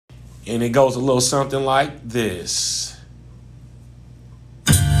And it goes a little something like this.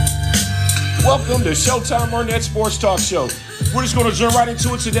 Welcome to Showtime Arnett Sports Talk Show. We're just going to jump right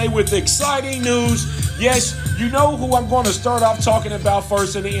into it today with exciting news. Yes, you know who I'm going to start off talking about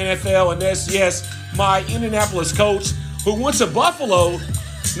first in the NFL, and that's, yes, my Indianapolis Colts, who went to Buffalo.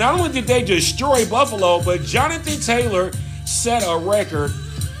 Not only did they destroy Buffalo, but Jonathan Taylor set a record.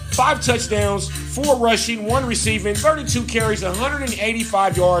 5 touchdowns, 4 rushing, 1 receiving, 32 carries,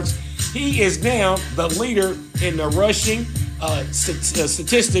 185 yards. He is now the leader in the rushing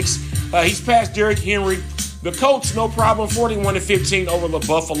statistics. He's passed Derrick Henry. The Colts, no problem, 41-15 over the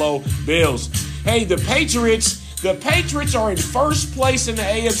Buffalo Bills. Hey, the Patriots are in first place in the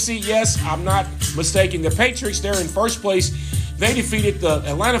AFC. Yes, I'm not mistaken. The Patriots, they're in first place. They defeated the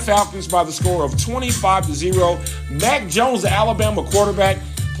Atlanta Falcons by the score of 25-0. Mac Jones, the Alabama quarterback,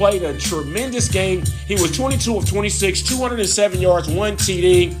 played a tremendous game. He was 22 of 26, 207 yards, 1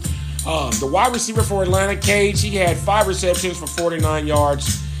 TD. The wide receiver for Atlanta, Cage, he had 5 receptions for 49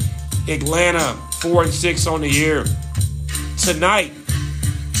 yards. Atlanta, 4-6 on the year. Tonight,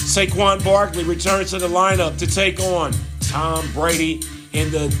 Saquon Barkley returns to the lineup to take on Tom Brady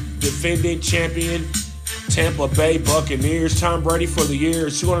and the defending champion Tampa Bay Buccaneers. Tom Brady for the year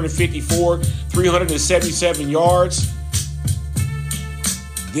is 254, 377 yards.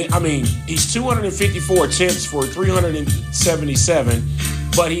 He's 254 attempts for 377,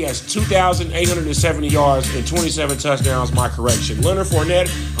 but he has 2,870 yards and 27 touchdowns, my correction. Leonard Fournette,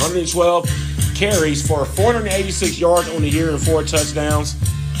 112 carries for 486 yards on the year and 4 touchdowns.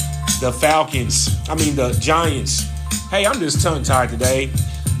 The Giants. Hey, I'm just tongue-tied today.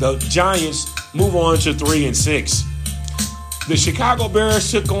 The Giants move on to 3-6. The Chicago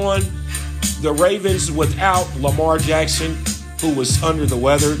Bears took on the Ravens without Lamar Jackson, who was under the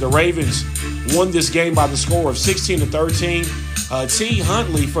weather. The Ravens won this game by the score of 16-13. T.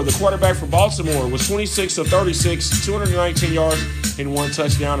 Huntley, for the quarterback for Baltimore, was 26 of 36, 219 yards and 1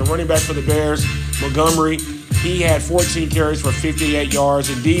 touchdown. And running back for the Bears, Montgomery, he had 14 carries for 58 yards.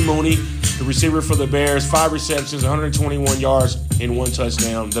 And D. Mooney, the receiver for the Bears, 5 receptions, 121 yards and 1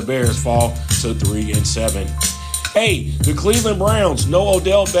 touchdown. The Bears fall to 3-7. Hey, the Cleveland Browns, no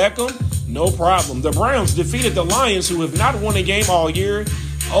Odell Beckham, no problem. The Browns defeated the Lions, who have not won a game all year,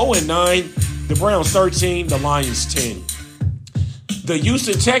 0-9. The Browns 13, the Lions 10. The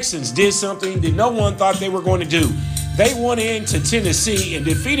Houston Texans did something that no one thought they were going to do. They went into Tennessee and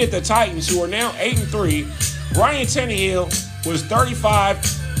defeated the Titans, who are now 8-3. Ryan Tannehill was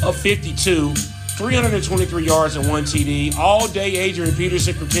 35 of 52, 323 yards and 1 TD. All day, Adrian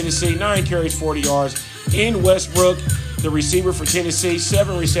Peterson from Tennessee, 9 carries, 40 yards. In Westbrook, the receiver for Tennessee,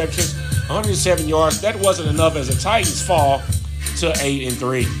 7 receptions, 107 yards. That wasn't enough as the Titans fall to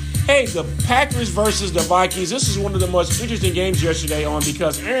 8-3. Hey, the Packers versus the Vikings. This is one of the most interesting games yesterday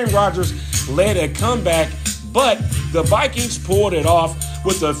because Aaron Rodgers led a comeback, but the Vikings pulled it off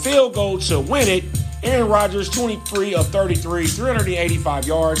with a field goal to win it. Aaron Rodgers, 23 of 33, 385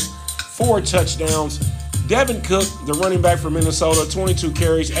 yards, 4 touchdowns. Devin Cook, the running back for Minnesota, 22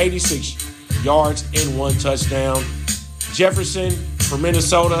 carries, 86 yards, and 1 touchdown. Jefferson for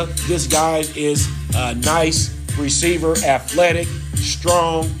Minnesota, this guy is a nice receiver, athletic,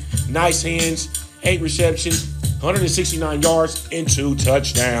 strong, nice hands, 8 receptions, 169 yards, and 2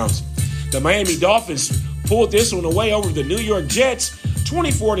 touchdowns. The Miami Dolphins pulled this one away over the New York Jets,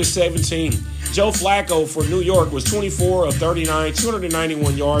 24-17. Joe Flacco for New York was 24 of 39,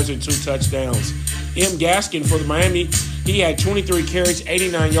 291 yards, and 2 touchdowns. M. Gaskin for the Miami, he had 23 carries,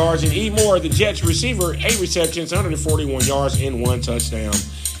 89 yards, and E. Moore, the Jets receiver, 8 receptions, 141 yards, and 1 touchdown.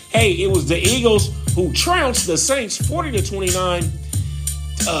 Hey, it was the Eagles who trounced the Saints 40-29.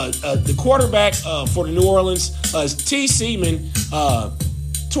 The quarterback for the New Orleans, T. Seaman,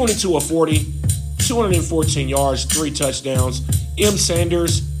 22 of 40, 214 yards, 3 touchdowns. M.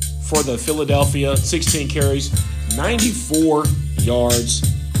 Sanders for the Philadelphia, 16 carries, 94 yards.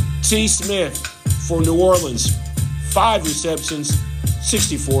 T. Smith for New Orleans, 5 receptions,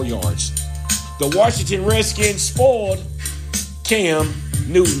 64 yards. The Washington Redskins spoiled Cam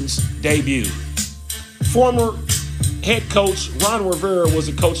Newton's debut. Former head coach Ron Rivera was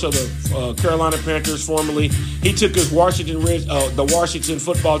the coach of the Carolina Panthers formerly. He took his the Washington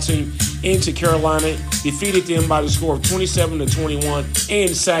football team into Carolina, defeated them by the score of 27-21, and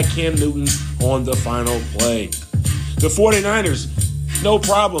sacked Cam Newton on the final play. The 49ers, no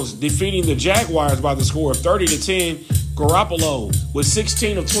problems, defeating the Jaguars by the score of 30-10. Garoppolo was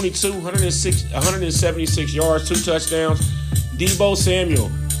 16 of 22, 176 yards, 2 touchdowns. Deebo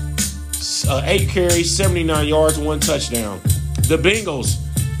Samuel, 8 carries, 79 yards, 1 touchdown. The Bengals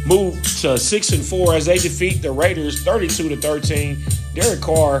moved to 6-4 as they defeat the Raiders 32-13. Derek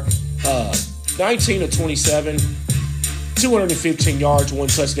Carr 19 of 27, 215 yards, 1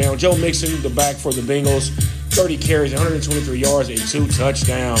 touchdown. Joe Mixon, the back for the Bengals, 30 carries, 123 yards, and 2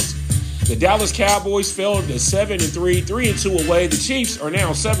 touchdowns. The Dallas Cowboys fell to 7-3, 3-2 away. The Chiefs are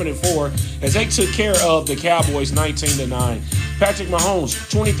now 7-4 as they took care of the Cowboys 19-9. Patrick Mahomes,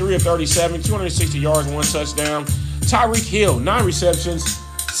 23 of 37, 260 yards, 1 touchdown. Tyreek Hill, 9 receptions,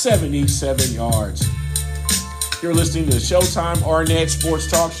 77 yards. You're listening to Showtime Arnett Sports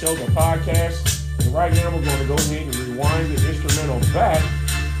Talk Show, the podcast. And right now we're going to go ahead and rewind the instrumental back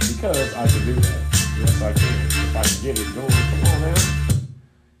because I can do that. Yes, I can. If I can get it going. Come on now.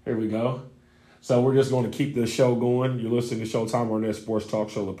 Here we go. So we're just going to keep this show going. You're listening to Showtime Arnett Sports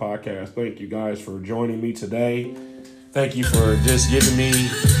Talk Show, the podcast. Thank you guys for joining me today. Thank you for just giving me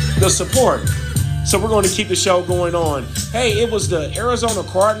the support. So we're going to keep the show going on. Hey, it was the Arizona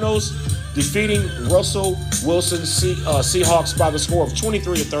Cardinals defeating Russell Wilson Seahawks by the score of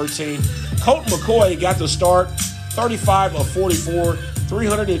 23-13. Colt McCoy got the start, 35 of 44,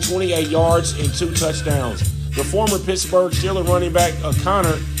 328 yards and 2 touchdowns. The former Pittsburgh Steelers running back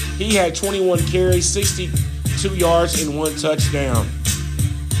Connor, he had 21 carries, 62 yards, and 1 touchdown.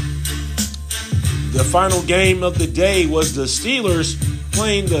 The final game of the day was the Steelers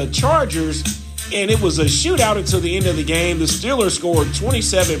playing the Chargers, and it was a shootout until the end of the game. The Steelers scored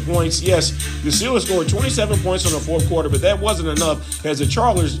 27 points. Yes, the Steelers scored 27 points in the fourth quarter, but that wasn't enough as the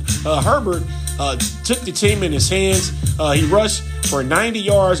Chargers, Herbert, took the team in his hands. He rushed for 90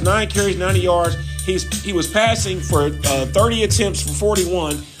 yards, 9 carries, 90 yards. He was passing for 30 attempts for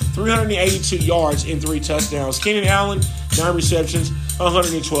 41, 382 yards, and 3 touchdowns. Keenan Allen, 9 receptions,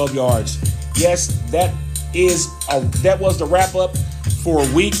 112 yards. Yes, that was the wrap-up for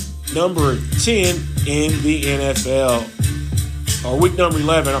week number 10 in the NFL. Or week number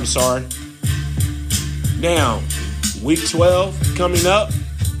 11, I'm sorry. Now, week 12 coming up.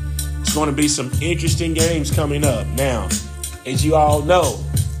 It's going to be some interesting games coming up. Now, as you all know,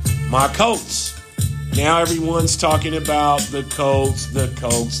 my Colts. Now everyone's talking about the Colts.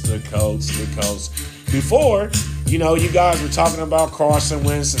 Before, you guys were talking about Carson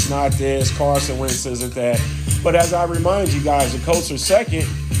Wentz is not this, Carson Wentz isn't that. But as I remind you guys, the Colts are second.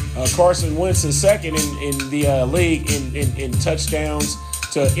 Carson Wentz is second in the league in touchdowns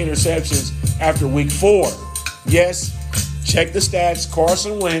to interceptions after week 4. Yes, check the stats.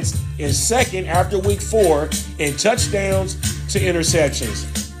 Carson Wentz is second after week 4 in touchdowns to interceptions.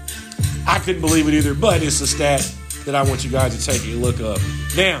 I couldn't believe it either, but it's a stat that I want you guys to take a look up.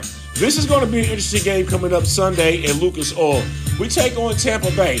 Now, this is going to be an interesting game coming up Sunday at Lucas Oil. We take on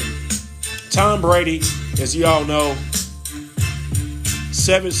Tampa Bay. Tom Brady, as you all know,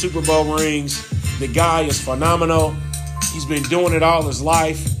 7 Super Bowl rings. The guy is phenomenal. He's been doing it all his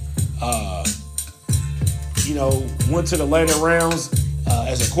life. Went to the later rounds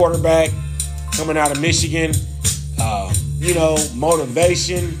as a quarterback coming out of Michigan.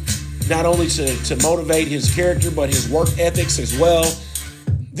 Motivation. Not only to motivate his character, but his work ethics as well.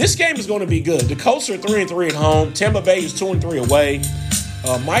 This game is going to be good. The Colts are 3-3 at home. Tampa Bay is 2-3 away.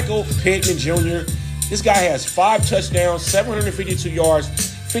 Michael Pittman Jr., this guy has 5 touchdowns, 752 yards,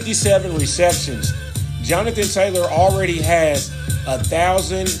 57 receptions. Jonathan Taylor already has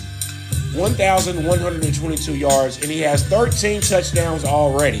 1,122 yards, and he has 13 touchdowns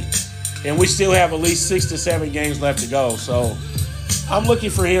already. And we still have at least 6 to 7 games left to go. So I'm looking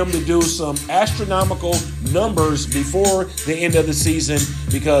for him to do some astronomical numbers before the end of the season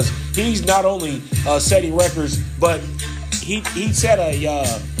because he's not only setting records, but he set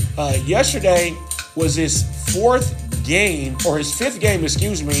yesterday was his 5th game,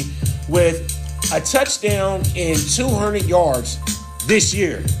 with a touchdown and 200 yards this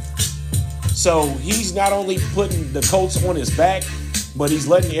year. So he's not only putting the Colts on his back, but he's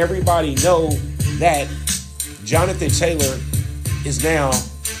letting everybody know that Jonathan Taylor is now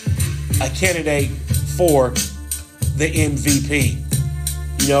a candidate for the MVP.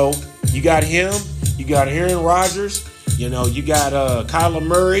 You got him, you got Aaron Rodgers, you got Kyler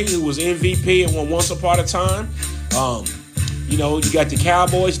Murray, who was MVP at once upon a time. You got the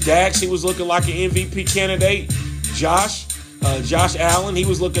Cowboys, Dax, he was looking like an MVP candidate. Josh Allen, he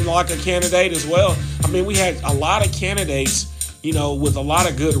was looking like a candidate as well. I mean, we had a lot of candidates, with a lot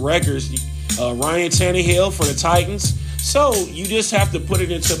of good records. Ryan Tannehill for the Titans. So you just have to put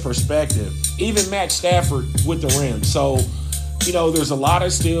it into perspective. Even Matt Stafford with the Rams. So, there's a lot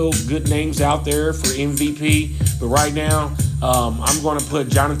of still good names out there for MVP. But right now, I'm going to put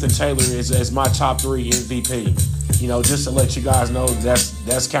Jonathan Taylor as my top 3 MVP. Just to let you guys know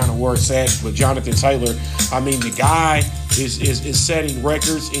that's kind of where it's at. But Jonathan Taylor, I mean, the guy is setting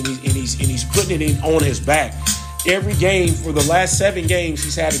records and he's putting it in on his back. Every game for the last 7 games,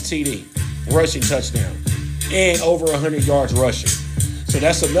 he's had a TD, rushing touchdown, and over 100 yards rushing. So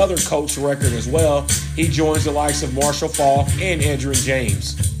that's another Colts record as well. He joins the likes of Marshall Faulk and Edgerrin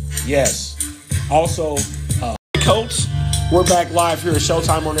James. Yes. Also, Colts, we're back live here at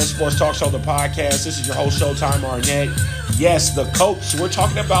Showtime Arnett Sports Talk Show, the podcast. This is your host, Showtime Arnett. Yes, the Colts. We're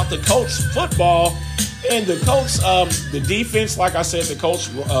talking about the Colts football and the Colts. The defense, like I said, the Colts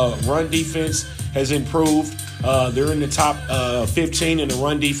run defense has improved. They're in the top 15 in the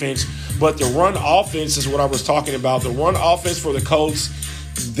run defense. But the run offense is what I was talking about. The run offense for the Colts,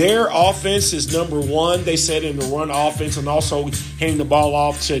 their offense is number 1, they said, in the run offense, and also handing the ball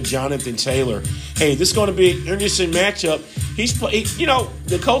off to Jonathan Taylor. Hey, this is going to be an interesting matchup.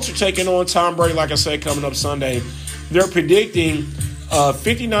 The Colts are taking on Tom Brady, like I said, coming up Sunday. They're predicting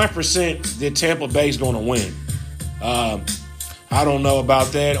 59% that Tampa Bay is going to win. I don't know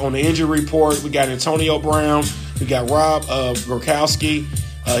about that. On the injury report, we got Antonio Brown. We got Rob Gronkowski.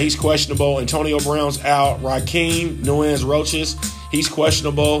 He's questionable. Antonio Brown's out. Raheem Nunez-Roches, he's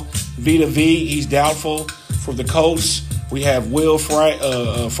questionable. Vita V, he's doubtful. For the Colts, we have Will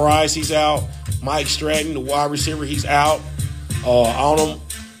Fries, he's out. Mike Stratton, the wide receiver, he's out. Antoine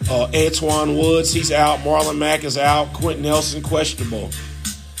Woods, he's out. Marlon Mack is out. Quentin Nelson, questionable.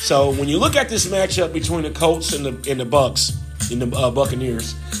 So when you look at this matchup between the Colts and the Bucks, and the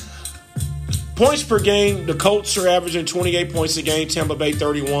Buccaneers, points per game, the Colts are averaging 28 points a game, Tampa Bay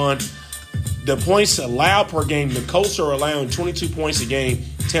 31. The points allowed per game, the Colts are allowing 22 points a game,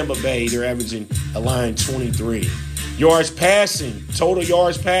 Tampa Bay, they're allowing 23. Yards passing, total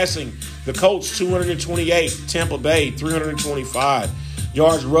yards passing, the Colts 228, Tampa Bay 325.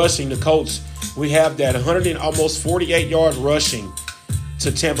 Yards rushing, the Colts, we have that almost 48 yards rushing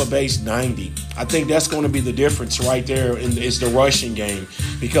to Tampa Bay's 90. I think that's going to be the difference right there is the rushing game.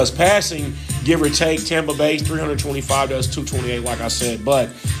 Because passing, give or take, Tampa Bay's 325, does 228, like I said. But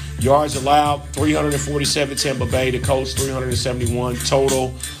yards allowed, 347 Tampa Bay, the Colts 371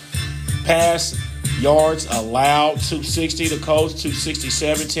 total. Pass yards allowed, 260, the Colts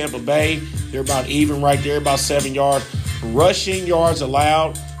 267, Tampa Bay. They're about even right there, about 7 yards. Rushing yards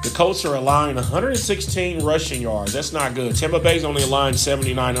allowed, the Colts are allowing 116 rushing yards. That's not good. Tampa Bay's only allowing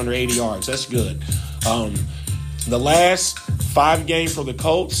 79 under 80 yards. That's good. The last 5 games for the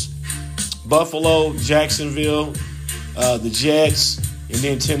Colts, Buffalo, Jacksonville, the Jets, and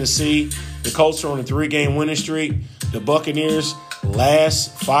then Tennessee. The Colts are on a 3-game winning streak. The Buccaneers,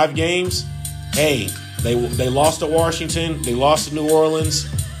 last 5 games, hey, they lost to Washington. They lost to New Orleans.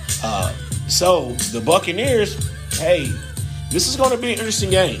 So the Buccaneers, hey, this is going to be an interesting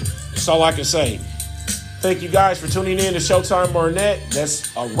game. That's all I can say. Thank you guys for tuning in to Showtime Barnett.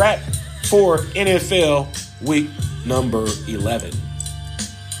 That's a wrap for NFL Week number 11.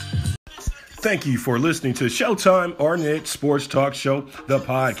 Thank you for listening to Showtime Arnett Sports Talk Show, the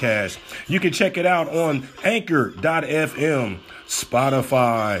podcast. You can check it out on Anchor.fm,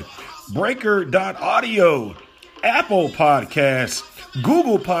 Spotify, Breaker.audio, Apple Podcasts,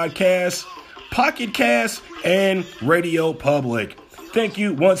 Google Podcasts, Pocket Cast, and Radio Public. Thank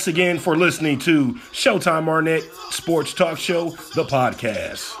you once again for listening to Showtime Arnett Sports Talk Show, the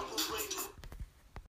podcast.